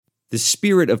The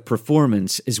spirit of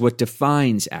performance is what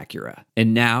defines Acura.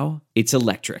 And now, it's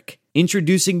electric.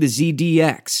 Introducing the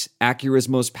ZDX, Acura's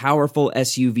most powerful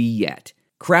SUV yet.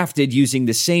 Crafted using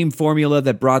the same formula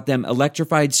that brought them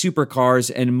electrified supercars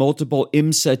and multiple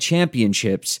IMSA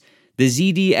championships, the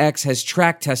ZDX has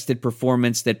track-tested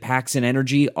performance that packs an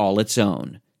energy all its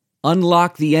own.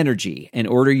 Unlock the energy and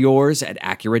order yours at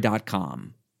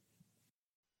Acura.com.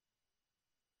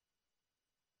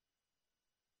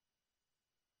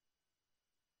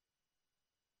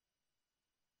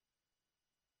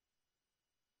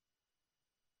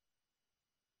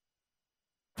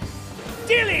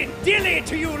 Dilly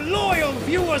to you loyal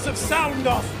viewers of Sound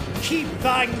Off. Keep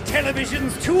thine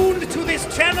televisions tuned to this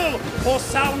channel, for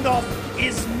Sound Off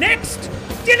is next.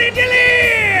 Dilly!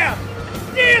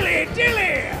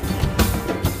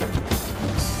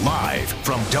 Live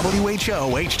from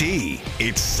WHO HD,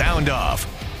 it's Sound Off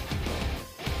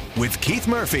with Keith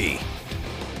Murphy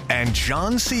and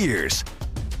John Sears,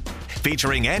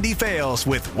 featuring Andy Fales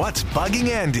with What's Bugging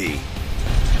Andy.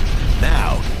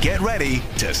 Now, get ready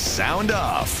to sound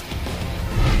off.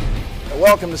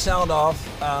 Welcome to Sound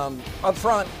Off. Up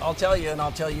front, I'll tell you, and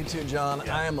I'll tell you too, John,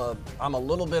 yeah. I'm a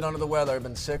little bit under the weather. I've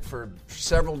been sick for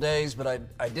several days, but I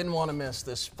didn't want to miss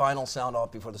this final Sound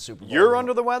Off before the Super Bowl. You're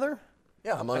under the weather?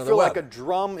 Yeah, I'm under the weather. I feel like a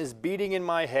drum is beating in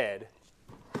my head.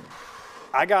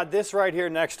 I got this right here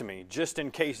next to me, just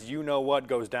in case you know what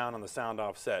goes down on the Sound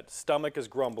Off set. Stomach is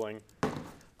grumbling.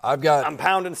 I'm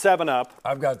pounding 7-Up.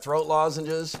 I've got throat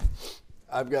lozenges.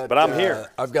 But I'm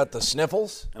here. I've got the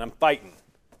sniffles. And I'm fighting.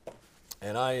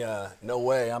 And no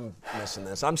way I'm missing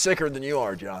this. I'm sicker than you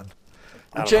are, John.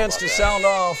 A chance to sound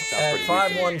off at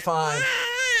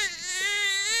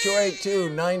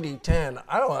 515-282-9010.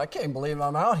 I can't believe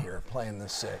I'm out here playing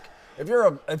this sick. If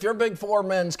you're a Big Four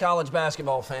men's college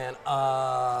basketball fan,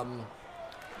 well,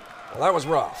 that was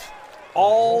rough.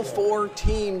 All four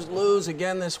teams lose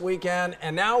again this weekend,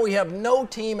 and now we have no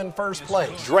team in first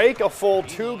place. Drake a full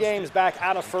 2 games back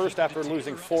out of first after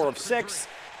losing 4 of 6.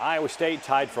 Iowa State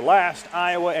tied for last.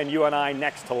 Iowa and UNI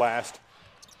next to last.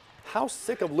 How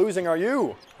sick of losing are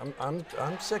you? I'm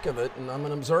sick of it, and I'm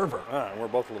an observer. We're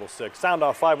both a little sick. Sound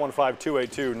off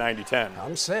 515-282-9010.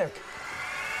 I'm sick.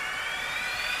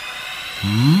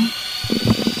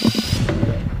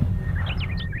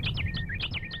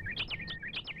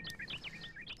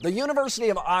 The University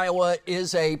of Iowa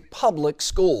is a public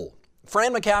school.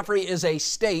 Fran McCaffery is a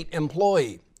state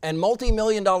employee, and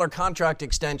multi-million-dollar contract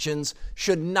extensions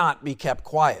should not be kept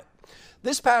quiet.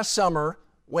 This past summer,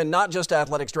 when not just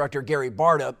athletics director Gary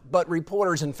Barta, but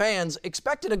reporters and fans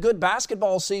expected a good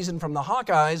basketball season from the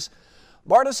Hawkeyes,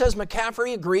 Barta says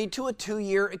McCaffery agreed to a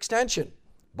 2-year extension.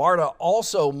 Barta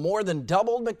also more than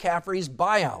doubled McCaffery's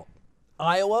buyout.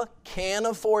 Iowa can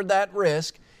afford that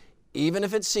risk, even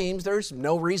if it seems there's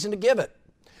no reason to give it.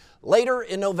 Later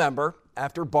in November,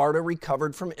 after Barta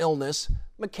recovered from illness,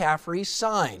 McCaffery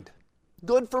signed.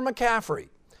 Good for McCaffery.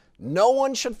 No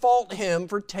one should fault him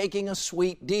for taking a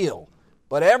sweet deal,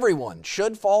 but everyone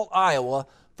should fault Iowa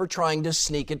for trying to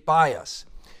sneak it by us.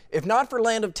 If not for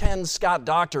Land of 10's Scott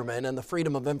Docterman and the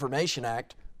Freedom of Information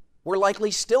Act, we're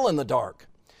likely still in the dark.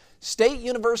 State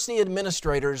university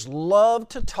administrators love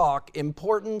to talk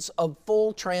importance of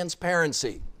full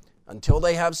transparency until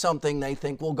they have something they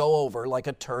think will go over like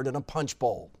a turd in a punch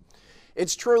bowl.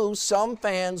 It's true, some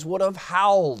fans would have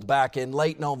howled back in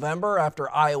late November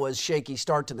after Iowa's shaky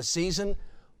start to the season,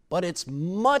 but it's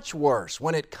much worse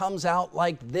when it comes out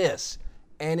like this,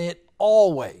 and it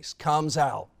always comes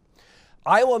out.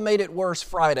 Iowa made it worse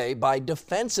Friday by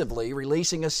defensively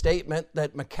releasing a statement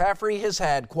that McCaffery has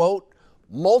had, quote,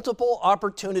 multiple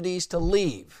opportunities to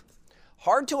leave.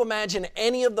 Hard to imagine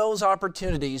any of those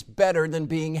opportunities better than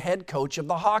being head coach of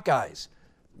the Hawkeyes.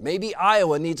 Maybe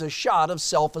Iowa needs a shot of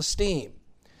self-esteem.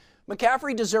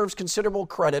 McCaffery deserves considerable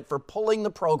credit for pulling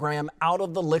the program out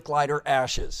of the Licklider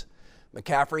ashes.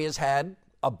 McCaffery has had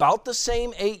about the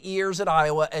same 8 years at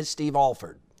Iowa as Steve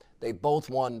Alford. They both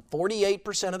won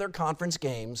 48% of their conference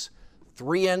games,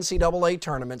 3 NCAA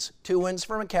tournaments, 2 wins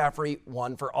for McCaffery,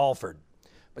 1 for Alford.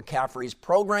 McCaffery's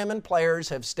program and players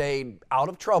have stayed out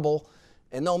of trouble,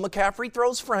 and though McCaffery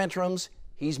throws tantrums,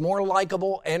 he's more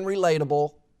likable and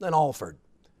relatable than Alford.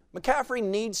 McCaffery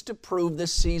needs to prove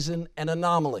this season an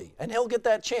anomaly, and he'll get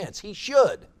that chance. He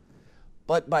should.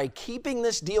 But by keeping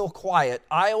this deal quiet,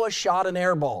 Iowa shot an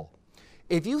air ball.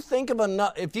 If you think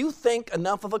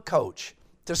enough of a coach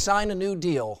to sign a new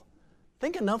deal,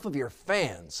 think enough of your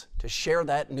fans to share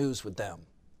that news with them.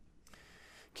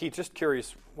 Keith, just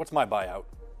curious, what's my buyout?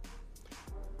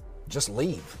 Just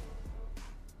leave.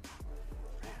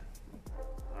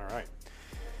 All right.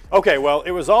 Okay, well,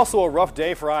 it was also a rough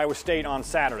day for Iowa State on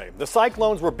Saturday. The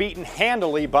Cyclones were beaten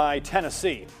handily by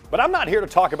Tennessee. But I'm not here to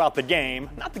talk about the game.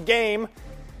 Not the game.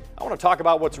 I want to talk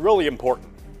about what's really important,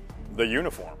 the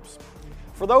uniforms.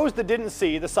 For those that didn't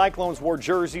see, the Cyclones wore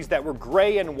jerseys that were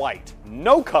gray and white.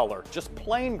 No color, just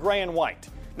plain gray and white.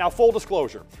 Now, full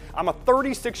disclosure, I'm a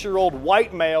 36-year-old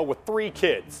white male with 3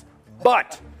 kids.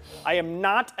 But I am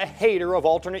not a hater of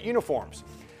alternate uniforms.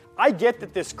 I get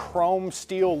that this chrome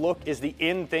steel look is the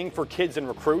in thing for kids and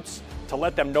recruits to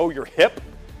let them know you're hip,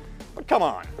 but come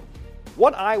on.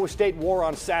 What Iowa State wore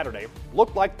on Saturday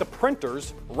looked like the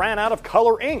printers ran out of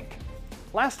color ink.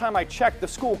 Last time I checked, the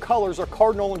school colors are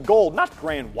cardinal and gold, not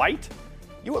gray and white.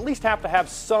 You at least have to have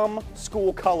some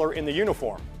school color in the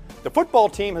uniform. The football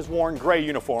team has worn gray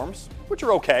uniforms, which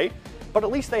are okay, but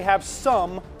at least they have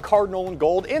some cardinal and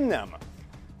gold in them.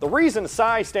 The reason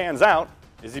Cy stands out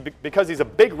is because he's a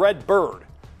big red bird.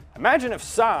 Imagine if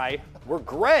Cy were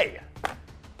gray.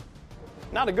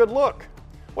 Not a good look.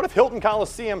 What if Hilton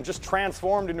Coliseum just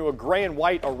transformed into a gray and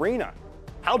white arena?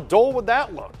 How dull would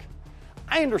that look?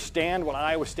 I understand what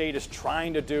Iowa State is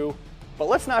trying to do, but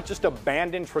let's not just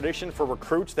abandon tradition for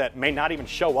recruits that may not even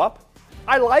show up.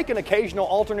 I like an occasional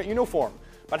alternate uniform,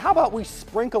 but how about we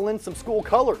sprinkle in some school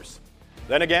colors?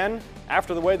 Then again,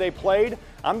 after the way they played,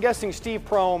 I'm guessing Steve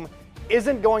Prohm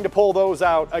isn't going to pull those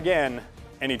out again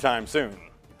anytime soon.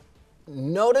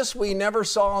 Notice we never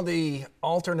saw the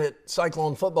alternate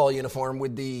Cyclone football uniform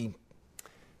with the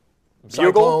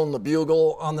Cyclone, the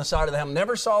bugle on the side of the helmet.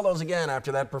 Never saw those again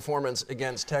after that performance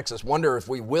against Texas. Wonder if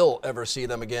we will ever see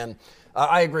them again.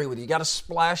 I agree with you. You got to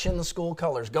splash in the school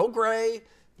colors. Go gray,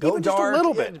 go even dark. Just a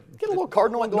little bit. Get a little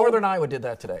cardinal and gold. Northern Iowa did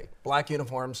that today. Black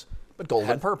uniforms, but gold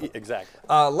and purple. Exactly.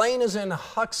 Lane is in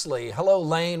Huxley. Hello,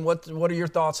 Lane. What are your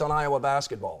thoughts on Iowa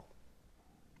basketball?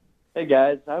 Hey,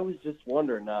 guys. I was just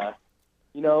wondering,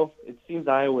 it seems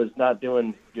Iowa's not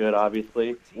doing good,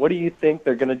 obviously. What do you think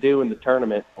they're going to do in the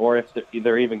tournament, or if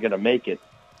they're even going to make it?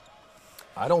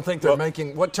 I don't think they're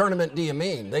making – what tournament do you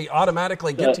mean? They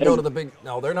automatically get to go to the big –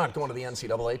 no, they're not going to the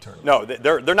NCAA tournament. No,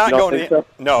 they're not going to the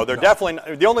 – no, they're definitely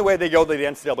not. The only way they go to the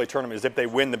NCAA tournament is if they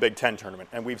win the Big Ten tournament.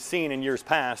 And we've seen in years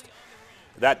past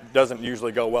that doesn't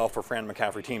usually go well for Fran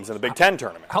McCaffrey teams in the Big Ten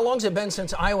tournament. How long has it been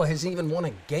since Iowa has even won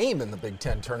a game in the Big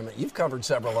Ten tournament? You've covered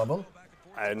several of them.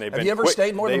 And Have you ever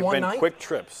stayed more than one night? They've been quick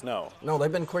trips, no. No,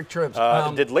 they've been quick trips.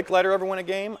 Did Licklider ever win a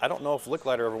game? I don't know if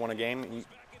Licklider ever won a game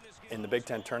in the Big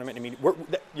Ten tournament. I mean,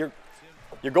 you're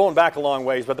going back a long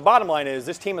ways, but the bottom line is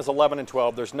this team is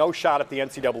 11-12. There's no shot at the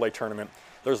NCAA tournament.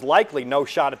 There's likely no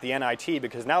shot at the NIT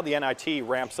because now the NIT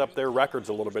ramps up their records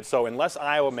a little bit. So unless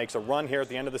Iowa makes a run here at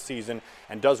the end of the season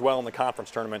and does well in the conference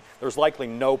tournament, there's likely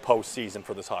no postseason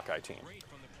for this Hawkeye team.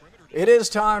 It is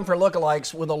time for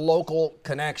lookalikes with a local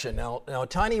connection. Now,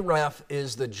 Tiny Ref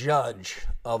is the judge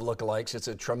of lookalikes. It's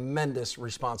a tremendous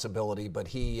responsibility, but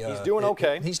he's doing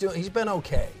okay. He's been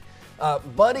okay.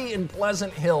 Buddy in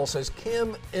Pleasant Hill says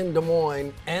Kim in Des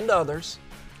Moines and others.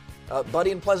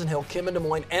 Buddy in Pleasant Hill, Kim in Des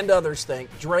Moines and others think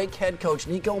Drake head coach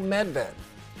Nico Medved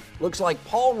looks like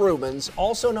Paul Rubens,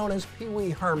 also known as Pee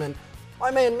Wee Herman.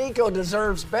 My man Nico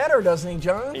deserves better, doesn't he,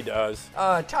 John? He does.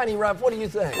 Tiny Ref, what do you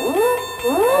think?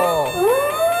 Oh,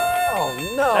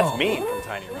 no. That's mean from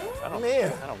Tiny Ref. I don't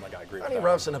think I agree with that. Tiny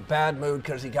Ref's in a bad mood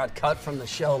because he got cut from the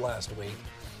show last week.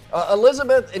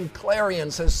 Elizabeth in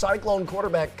Clarion says Cyclone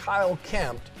quarterback Kyle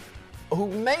Kempt, who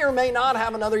may or may not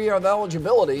have another year of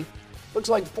eligibility, looks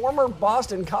like former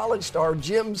Boston College star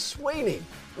Jim Sweeney.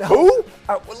 Now, who?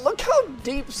 Look how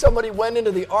deep somebody went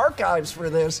into the archives for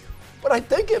this. But I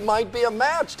think it might be a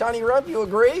match. Tiny Ref, you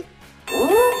agree?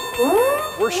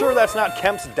 We're sure that's not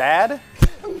Kemp's dad?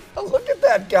 Look at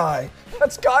that guy.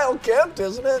 That's Kyle Kempt,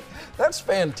 isn't it? That's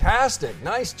fantastic.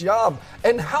 Nice job.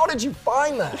 And how did you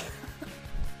find that?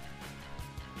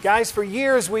 Guys, for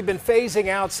years we've been phasing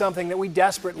out something that we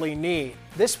desperately need.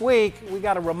 This week, we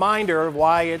got a reminder of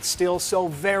why it's still so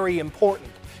very important.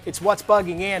 It's What's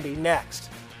Bugging Andy next.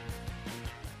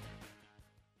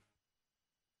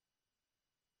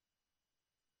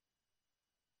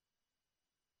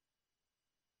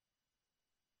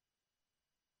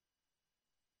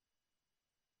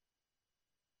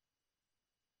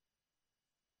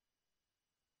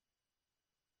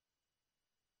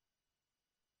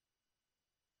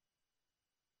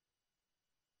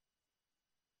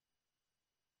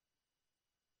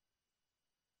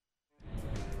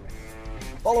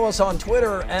 Follow us on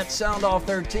Twitter at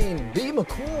SoundOff13. B.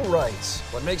 McCool writes,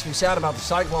 what makes me sad about the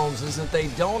Cyclones is that they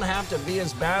don't have to be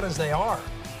as bad as they are.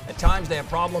 At times they have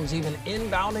problems even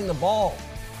inbounding the ball.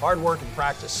 Hard work and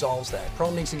practice solves that.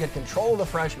 Prohm needs to get control of the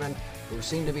freshmen who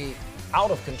seem to be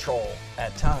out of control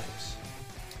at times.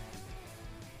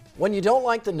 When you don't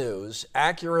like the news,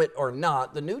 accurate or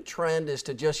not, the new trend is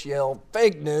to just yell,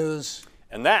 fake news.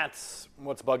 And that's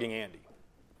what's bugging Andy.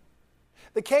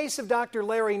 The case of Dr.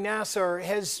 Larry Nassar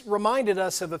has reminded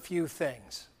us of a few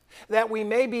things. That we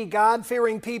may be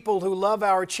God-fearing people who love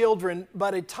our children,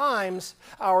 but at times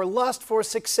our lust for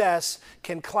success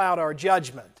can cloud our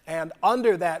judgment. And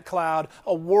under that cloud,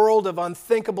 a world of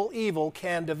unthinkable evil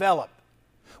can develop.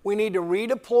 We need to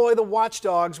redeploy the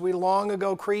watchdogs we long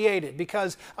ago created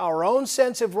because our own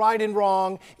sense of right and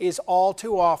wrong is all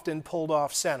too often pulled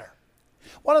off center.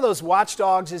 One of those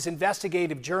watchdogs is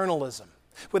investigative journalism.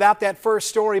 Without that first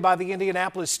story by the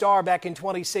Indianapolis Star back in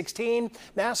 2016,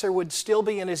 Nassar would still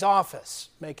be in his office,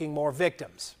 making more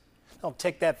victims. Don't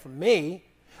take that from me.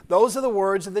 Those are the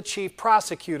words of the chief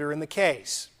prosecutor in the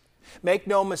case. Make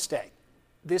no mistake,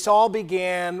 this all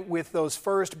began with those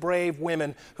first brave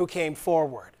women who came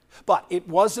forward. But it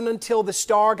wasn't until the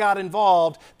Star got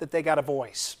involved that they got a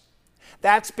voice.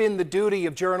 That's been the duty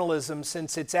of journalism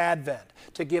since its advent,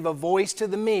 to give a voice to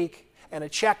the meek and a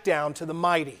check down to the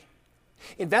mighty.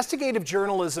 Investigative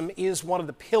journalism is one of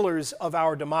the pillars of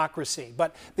our democracy,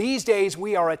 but these days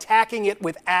we are attacking it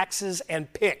with axes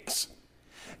and picks.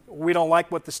 We don't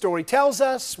like what the story tells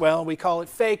us, well, we call it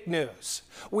fake news.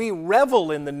 We revel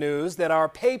in the news that our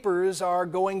papers are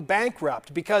going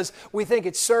bankrupt because we think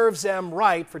it serves them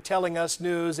right for telling us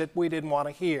news that we didn't want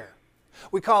to hear.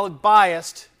 We call it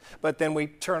biased, but then we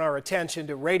turn our attention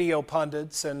to radio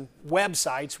pundits and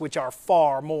websites, which are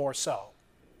far more so.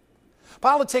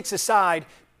 Politics aside,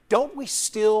 don't we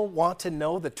still want to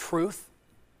know the truth?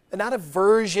 And not a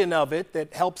version of it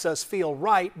that helps us feel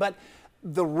right, but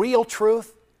the real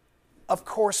truth? Of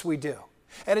course we do.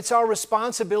 And it's our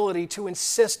responsibility to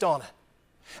insist on it.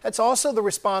 It's also the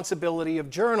responsibility of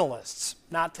journalists,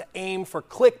 not to aim for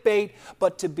clickbait,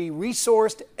 but to be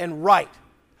resourced and right.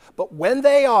 But when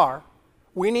they are,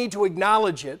 we need to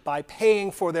acknowledge it by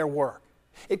paying for their work.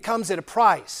 It comes at a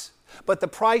price, but the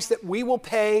price that we will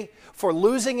pay for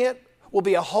losing it will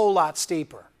be a whole lot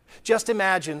steeper. Just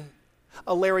imagine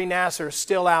a Larry Nassar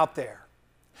still out there.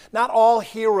 Not all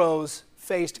heroes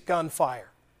faced gunfire.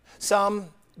 Some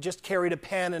just carried a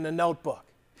pen and a notebook.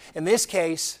 In this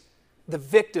case, the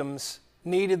victims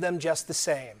needed them just the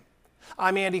same.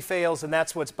 I'm Andy Fales, and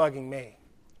that's what's bugging me.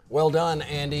 Well done,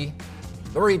 Andy.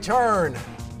 The return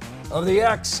of the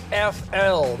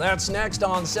XFL. That's next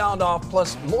on Sound Off,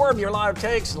 plus more of your live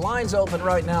takes. Lines open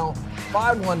right now,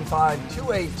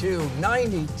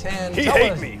 515-282-9010. He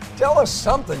hates me. Tell us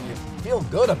something you feel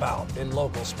good about in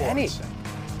local sports. Anything.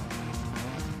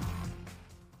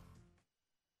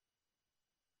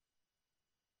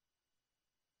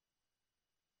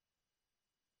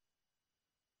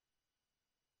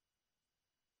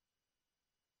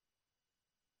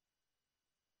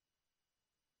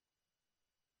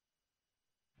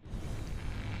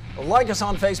 Like us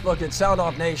on Facebook at Sound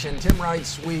Off Nation. Tim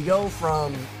writes, we go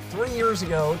from 3 years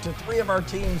ago to 3 of our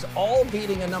teams all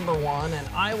beating a number 1 and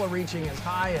Iowa reaching as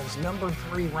high as number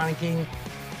 3 ranking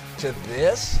to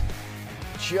this.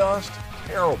 Just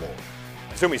terrible.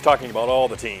 I assume he's talking about all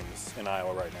the teams in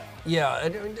Iowa right now. Yeah,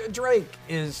 Drake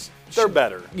is... They're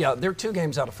better. Yeah, they're 2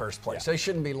 games out of first place. Yeah. They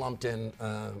shouldn't be lumped in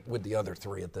with the other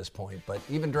 3 at this point, but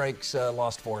even Drake's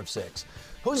lost 4 of 6.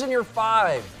 Who's in your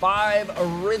 5?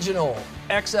 5 original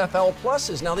XFL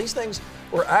pluses. Now, these things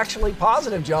were actually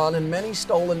positive, John, and many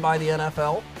stolen by the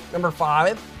NFL. Number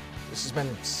 5, this has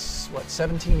been,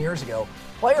 17 years ago,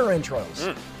 player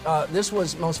intros. This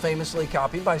was most famously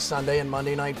copied by Sunday and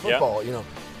Monday Night Football. Yeah. You know,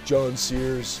 John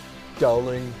Sears,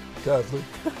 Dowling, Catholic.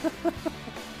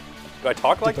 Do I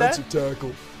talk like that?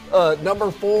 Defensive tackle.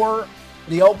 Number 4,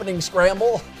 the opening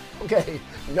scramble. Okay,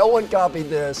 no one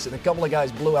copied this, and a couple of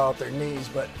guys blew out their knees,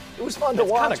 but it was fun to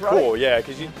watch, It's kind of cool, yeah,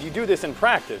 because you do this in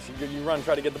practice. You run,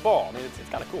 try to get the ball. I mean, it's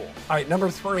kind of cool. All right,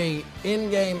 number 3,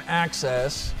 in-game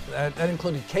access. That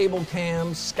included cable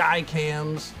cams, sky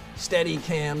cams, steady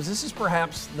cams. This is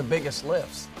perhaps the biggest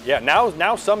lifts. Yeah,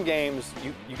 now some games,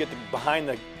 you get behind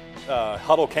the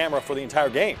huddle camera for the entire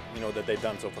game, that they've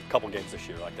done so for a couple games this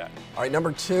year like that. All right,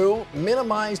 number 2,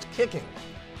 minimized kicking.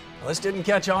 Well, this didn't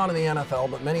catch on in the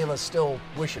NFL, but many of us still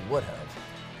wish it would have.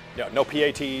 Yeah, no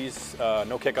PATs,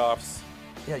 no kickoffs.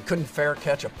 Yeah, you couldn't fair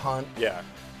catch a punt. Yeah.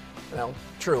 Well,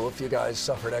 true, a few guys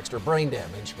suffered extra brain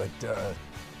damage, but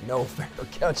no fair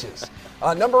catches.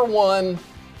 Number 1,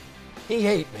 he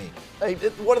hate me. Hey,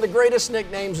 one of the greatest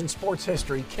nicknames in sports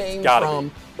history came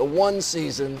from the 1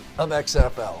 season of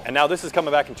XFL. And now this is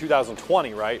coming back in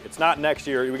 2020, right? It's not next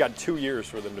year. We got 2 years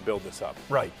for them to build this up.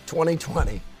 Right,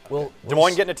 2020. Des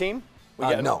Moines getting a team?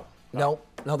 No,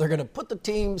 they're going to put the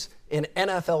teams in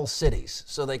NFL cities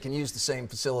so they can use the same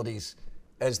facilities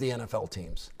as the NFL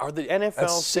teams. Are the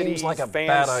NFL seems like a fans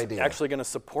bad idea. actually going to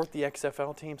support the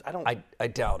XFL teams? I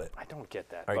doubt it. I don't get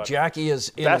that. All right, Jackie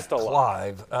is in best of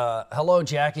Clive. Hello,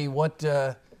 Jackie. What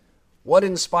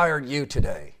inspired you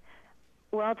today?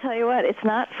 Well, I'll tell you what, it's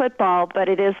not football, but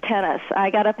it is tennis.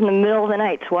 I got up in the middle of the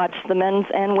night to watch the men's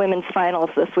and women's finals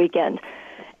this weekend,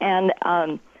 and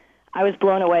I was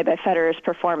blown away by Federer's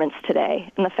performance today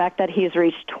and the fact that he's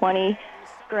reached 20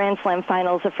 Grand Slam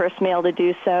finals, the first male to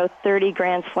do so, 30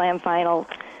 Grand Slam final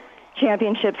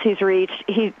championships he's reached.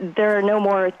 There are no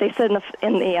more, they said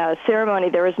in the ceremony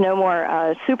there was no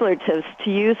more superlatives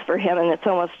to use for him, and it's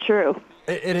almost true.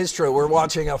 It is true. We're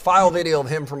watching a file video of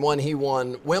him from when he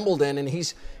won Wimbledon, and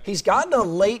he's gotten a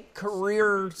late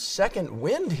career second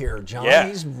wind here, John. Yeah.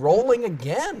 He's rolling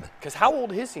again. Because how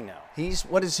old is he now?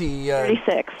 What is he?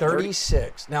 36.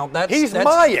 36. Now He's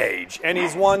my age, and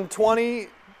he's won 20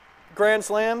 Grand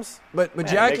Slams. But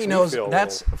Jackie knows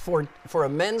that's for a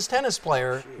men's tennis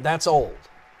player, that's old.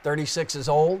 36 is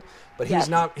old, but he's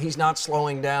not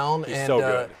slowing down. He's so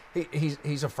good.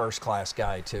 He's a first-class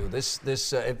guy, too.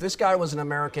 If this guy was an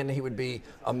American, he would be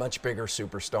a much bigger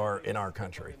superstar in our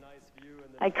country.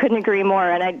 I couldn't agree more,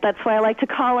 and that's why I like to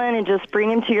call in and just bring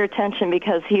him to your attention,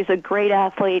 because he's a great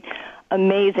athlete,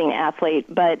 amazing athlete,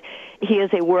 but he is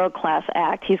a world-class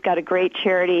act. He's got a great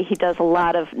charity. He does a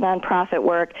lot of nonprofit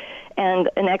work and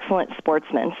an excellent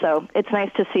sportsman. So it's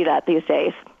nice to see that these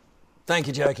days. Thank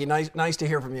you, Jackie. Nice to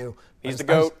hear from you. He's the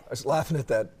GOAT. I was laughing at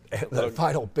that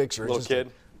final picture. Little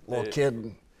kid.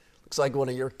 Looks like one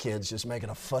of your kids just making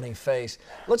a funny face.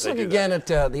 Let's look again at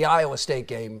the Iowa State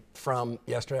game from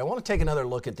yesterday. I want to take another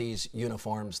look at these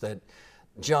uniforms that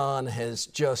John has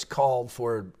just called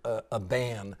for a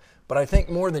ban. But I think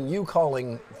more than you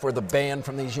calling for the ban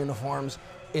from these uniforms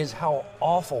is how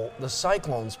awful the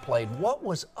Cyclones played. What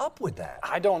was up with that?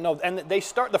 I don't know. And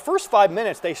the first 5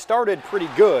 minutes, they started pretty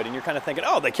good, and you're kind of thinking,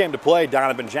 oh, they came to play.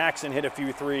 Donovan Jackson hit a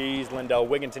few threes. Lindell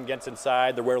Wigginton gets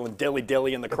inside. They're wearing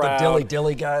dilly-dilly in the crowd. The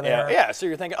dilly-dilly guy there. Yeah, so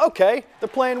you're thinking, okay, they're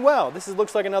playing well. This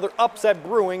looks like another upset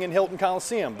brewing in Hilton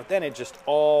Coliseum. But then it just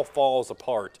all falls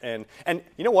apart. And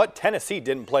you know what? Tennessee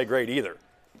didn't play great either.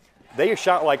 They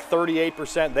shot like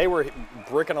 38%. They were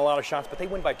bricking a lot of shots, but they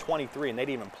win by 23, and they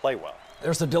didn't even play well.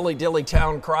 There's the dilly-dilly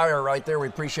town crier right there. We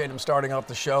appreciate him starting off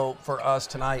the show for us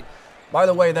tonight. By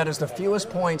the way, that is the fewest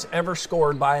points ever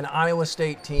scored by an Iowa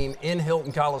State team in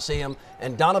Hilton Coliseum.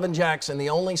 And Donovan Jackson, the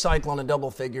only Cyclone in double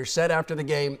figures, said after the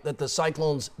game that the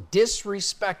Cyclones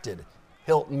disrespected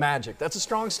Hilton Magic. That's a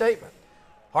strong statement.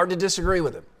 Hard to disagree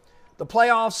with him. The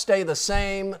playoffs stay the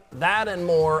same. That and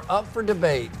more up for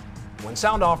debate when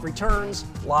Sound Off returns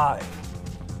live.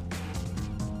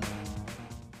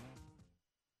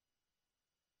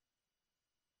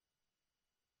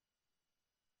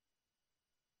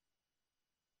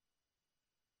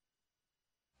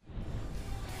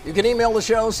 You can email the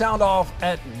show,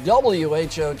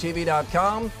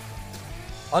 soundoff@whotv.com.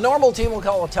 A normal team will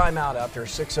call a timeout after a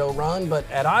 6-0 run, but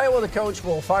at Iowa, the coach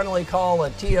will finally call a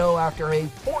TO after a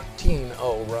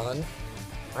 14-0 run.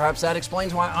 Perhaps that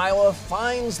explains why Iowa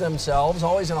finds themselves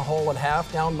always in a hole at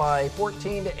half, down by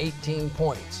 14 to 18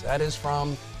 points. That is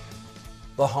from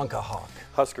the Hunk-a-Hawk.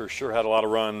 Huskers sure had a lot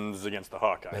of runs against the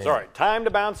Hawkeyes. Man. All right, time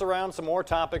to bounce around some more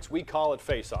topics. We call it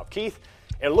face-off. Keith,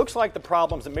 it looks like the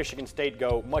problems at Michigan State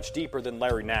go much deeper than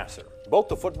Larry Nassar. Both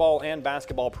the football and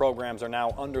basketball programs are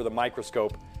now under the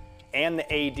microscope, and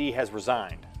the AD has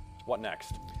resigned. What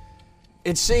next?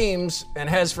 It seems, and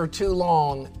has for too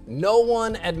long, no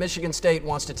one at Michigan State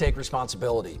wants to take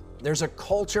responsibility. There's a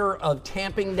culture of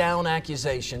tamping down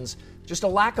accusations, just a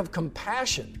lack of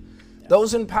compassion. Yeah.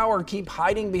 Those in power keep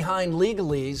hiding behind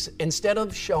legalese instead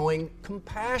of showing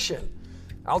compassion.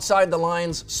 Outside the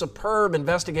Lions' superb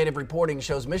investigative reporting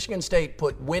shows Michigan State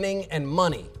put winning and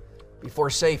money before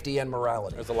safety and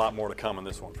morality. There's a lot more to come in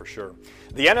this one for sure.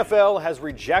 The NFL has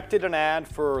rejected an ad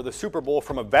for the Super Bowl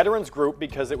from a veterans group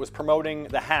because it was promoting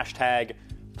the hashtag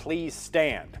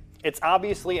 #PleaseStand. It's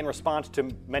obviously in response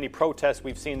to many protests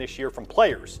we've seen this year from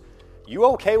players. You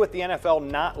okay with the NFL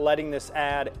not letting this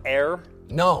ad air?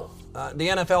 No. The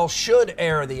NFL should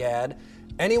air the ad.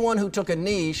 Anyone who took a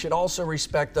knee should also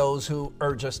respect those who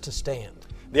urge us to stand.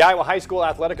 The Iowa High School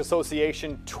Athletic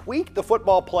Association tweaked the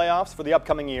football playoffs for the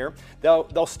upcoming year.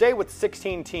 They'll stay with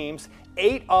 16 teams,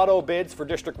 8 auto bids for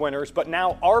district winners, but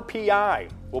now RPI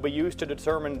will be used to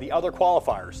determine the other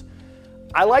qualifiers.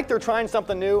 I like they're trying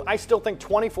something new. I still think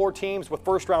 24 teams with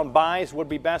first-round byes would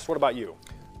be best. What about you?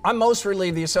 I'm most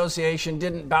relieved the association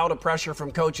didn't bow to pressure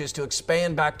from coaches to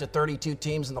expand back to 32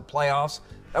 teams in the playoffs.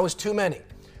 That was too many.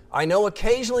 I know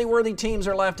occasionally worthy teams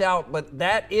are left out, but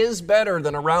that is better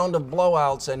than a round of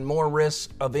blowouts and more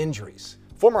risk of injuries.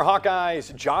 Former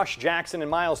Hawkeyes Josh Jackson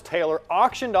and Miles Taylor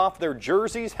auctioned off their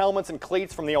jerseys, helmets, and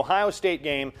cleats from the Ohio State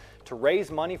game to raise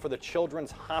money for the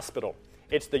Children's Hospital.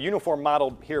 It's the uniform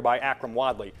modeled here by Akram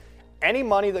Wadley. Any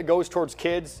money that goes towards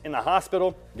kids in the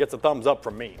hospital gets a thumbs up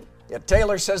from me. Yeah,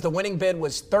 Taylor says the winning bid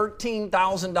was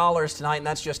 $13,000 tonight, and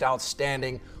that's just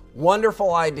outstanding.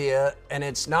 Wonderful idea, and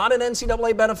it's not an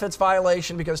NCAA benefits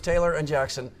violation because Taylor and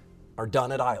Jackson are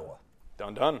done at Iowa.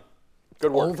 Done.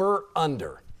 Good work. Over,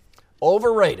 under.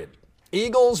 Overrated.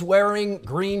 Eagles wearing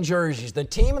green jerseys. The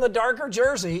team in the darker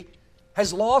jersey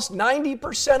has lost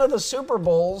 90% of the Super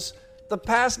Bowls the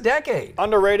past decade.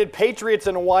 Underrated. Patriots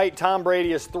in white. Tom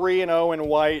Brady is 3-0 in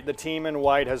white. The team in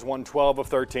white has won 12 of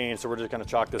 13, so we're just going to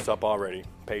chalk this up already.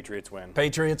 Patriots win.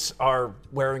 Patriots are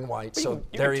wearing white, so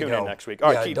there you go. Tune in next week.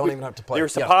 All right, Keith, don't even have to play. There were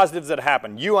some positives that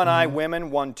happened. UNI women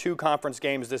won 2 conference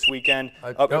games this weekend.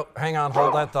 Hang on,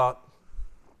 hold that thought.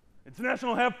 It's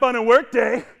National Have Fun at Work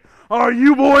Day. Are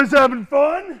you boys having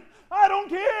fun? I don't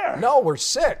care. No, we're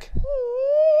sick. 1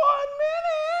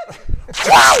 minute.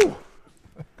 Wow!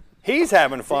 He's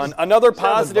having fun. Another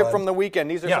positive from the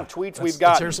weekend. These are some tweets we've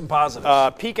got. Here's some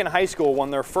positives. Pekin High School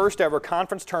won their first ever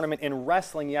conference tournament in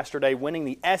wrestling yesterday, winning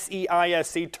the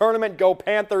SEISC tournament. Go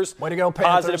Panthers. Way to go,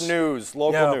 Panthers. Positive news,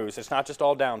 local news. It's not just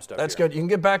all down stuff. That's good. You can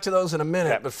get back to those in a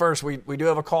minute. Okay. But first, we do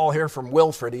have a call here from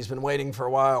Wilfred. He's been waiting for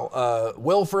a while.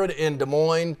 Wilfred in Des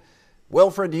Moines.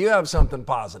 Wilfred, do you have something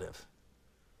positive?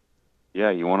 Yeah,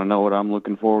 you want to know what I'm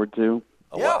looking forward to?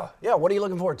 Yeah. What are you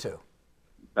looking forward to?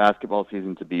 Basketball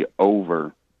season to be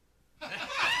over.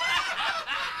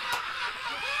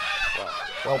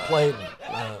 Well played,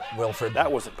 Wilfred.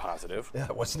 That wasn't positive. Yeah,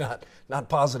 it was not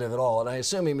positive at all. And I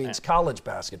assume he means college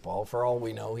basketball. For all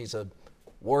we know, he's a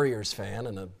Warriors fan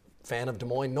and a fan of Des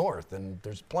Moines North, and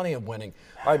there's plenty of winning.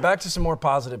 All right, back to some more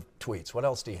positive tweets. What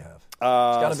else do you have?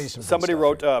 There's got to be some. Somebody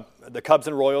wrote the Cubs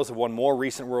and Royals have won more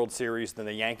recent World Series than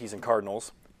the Yankees and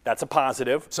Cardinals. That's a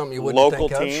positive. Something you wouldn't Local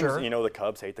think of, teams, sure. you know, the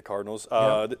Cubs hate the Cardinals.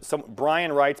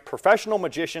 Brian writes, professional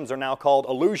magicians are now called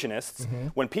illusionists.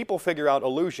 When people figure out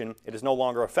illusion, it is no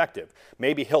longer effective.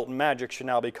 Maybe Hilton Magic should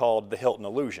now be called the Hilton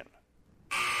Illusion.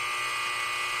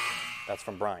 That's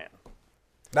from Brian.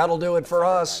 That'll do it for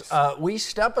us. Nice. We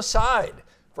step aside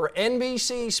for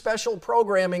NBC special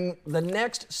programming the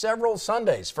next several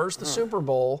Sundays. First the Super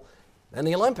Bowl, then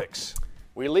the Olympics.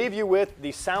 We leave you with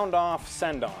the Sound Off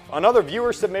Send-Off. Another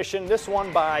viewer submission, this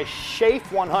one by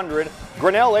Shafe100.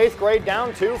 Grinnell, 8th grade,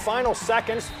 down 2, final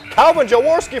seconds. Calvin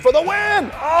Jaworski for the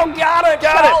win! Oh, got it,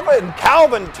 Calvin!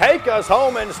 Calvin, take us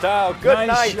home in style. Good night.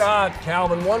 Nice shot,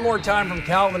 Calvin. One more time from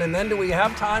Calvin, and then do we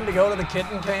have time to go to the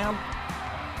kitten cam?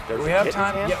 Do we have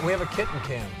time? Cam? Yeah, we have a kitten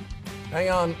cam. Hang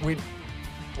on,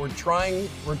 we're trying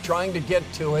to get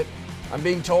to it. I'm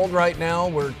being told right now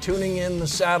we're tuning in the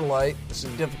satellite. This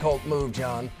is a difficult move,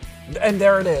 John. And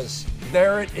there it is.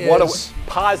 There it is. What a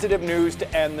positive news to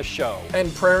end the show.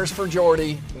 And prayers for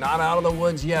Jordy. Not out of the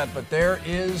woods yet, but there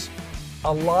is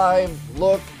a live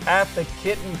look at the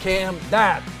kitten cam.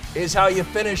 That is how you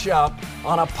finish up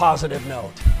on a positive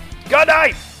note. Good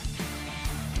night.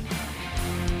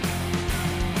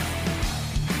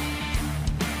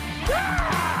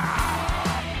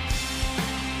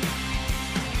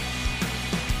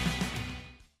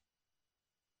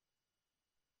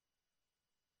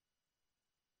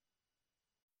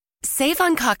 Save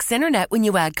on Cox Internet when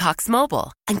you add Cox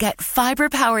Mobile and get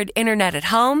fiber-powered internet at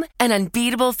home and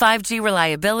unbeatable 5G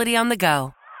reliability on the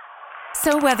go.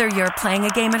 So whether you're playing a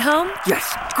game at home,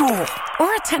 Yes, goal.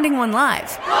 or attending one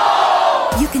live,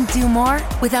 you can do more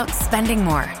without spending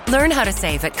more. Learn how to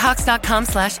save at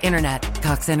cox.com/internet.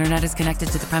 Cox Internet is connected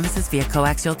to the premises via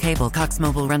coaxial cable. Cox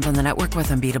Mobile runs on the network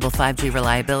with unbeatable 5G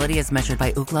reliability as measured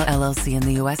by Ookla LLC in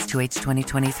the U.S. to H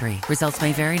 2023. Results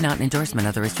may vary, not an endorsement.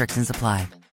 Other restrictions apply.